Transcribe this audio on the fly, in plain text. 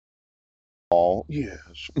all.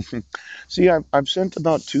 Yes. See, I've sent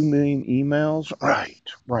about 2 million emails. Right.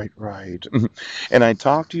 And I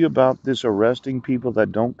talked to you about this arresting people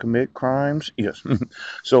that don't commit crimes. Yes.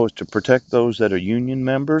 So as to protect those that are union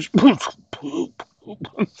members.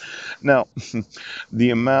 Now,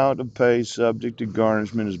 the amount of pay subject to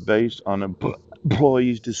garnishment is based on an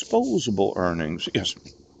employee's disposable earnings. Yes.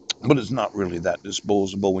 But it's not really that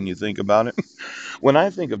disposable when you think about it. When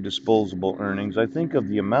I think of disposable earnings, I think of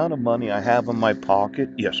the amount of money I have in my pocket.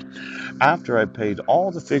 Yes, after I paid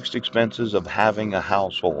all the fixed expenses of having a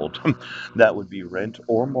household. That would be rent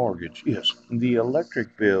or mortgage. Yes, the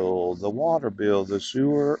electric bill, the water bill, the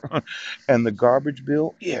sewer, and the garbage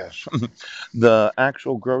bill. Yes, the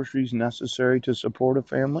actual groceries necessary to support a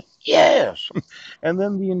family. Yes, and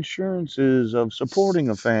then the insurances of supporting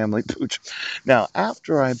a family. Now,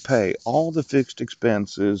 after I pay all the fixed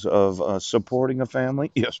expenses of supporting a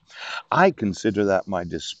family, yes, I consider that my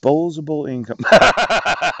disposable income.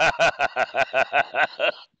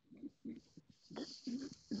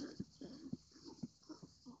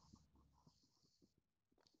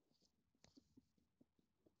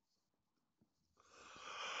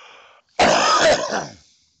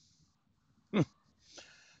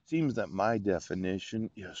 Seems that my definition,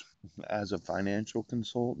 yes, as a financial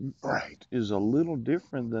consultant, right, is a little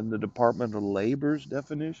different than the Department of Labor's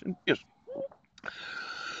definition. Yes.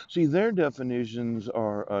 See, their definitions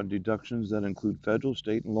are deductions that include federal,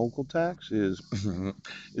 state, and local taxes.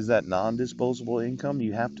 Is that non-disposable income?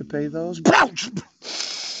 You have to pay those.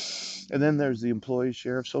 And then there's the employee's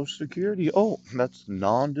share of Social Security. Oh, that's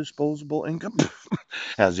non-disposable income,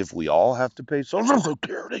 as if we all have to pay Social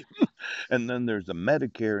Security. And then there's the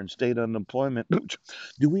Medicare and state unemployment.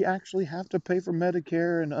 Do we actually have to pay for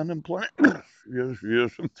Medicare and unemployment?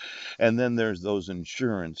 Yes. And then there's those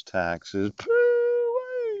insurance taxes.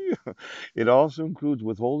 It also includes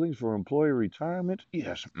withholdings for employee retirement.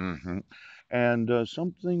 Yes. And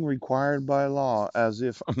something required by law, as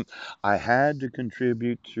if I had to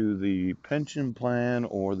contribute to the pension plan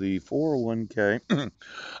or the 401k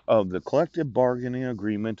of the collective bargaining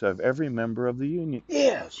agreement of every member of the union.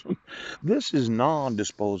 Yes. This is non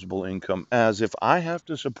disposable income, as if I have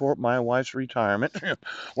to support my wife's retirement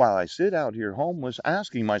while I sit out here homeless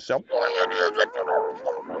asking myself,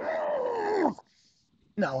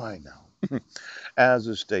 now I know. As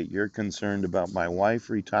a state, you're concerned about my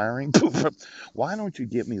wife retiring. Why don't you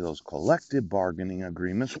get me those collective bargaining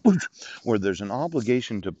agreements where there's an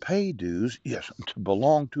obligation to pay dues, yes, to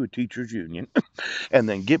belong to a teachers union, and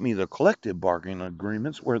then get me the collective bargaining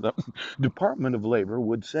agreements where the Department of Labor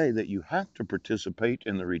would say that you have to participate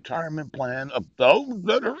in the retirement plan of those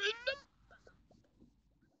that are in.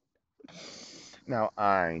 Now,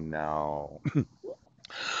 I know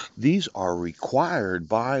these are required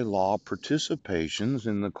by law participations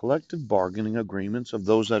in the collective bargaining agreements of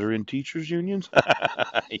those that are in teachers' unions.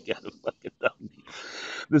 You gotta look it up.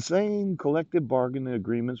 The same collective bargaining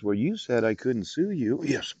agreements where you said I couldn't sue you,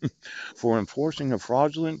 yes, for enforcing a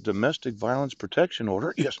fraudulent domestic violence protection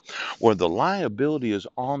order, yes, where the liability is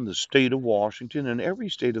on the state of Washington and every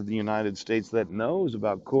state of the United States that knows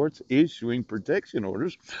about courts issuing protection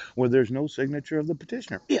orders where there's no signature of the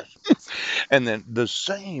petitioner. Yes. And then the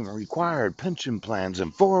same required pension plans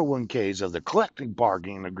and 401ks of the collective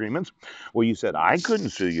bargaining agreements where you said I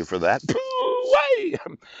couldn't sue you for that. Way.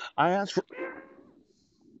 I asked for.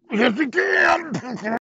 Yes, you can.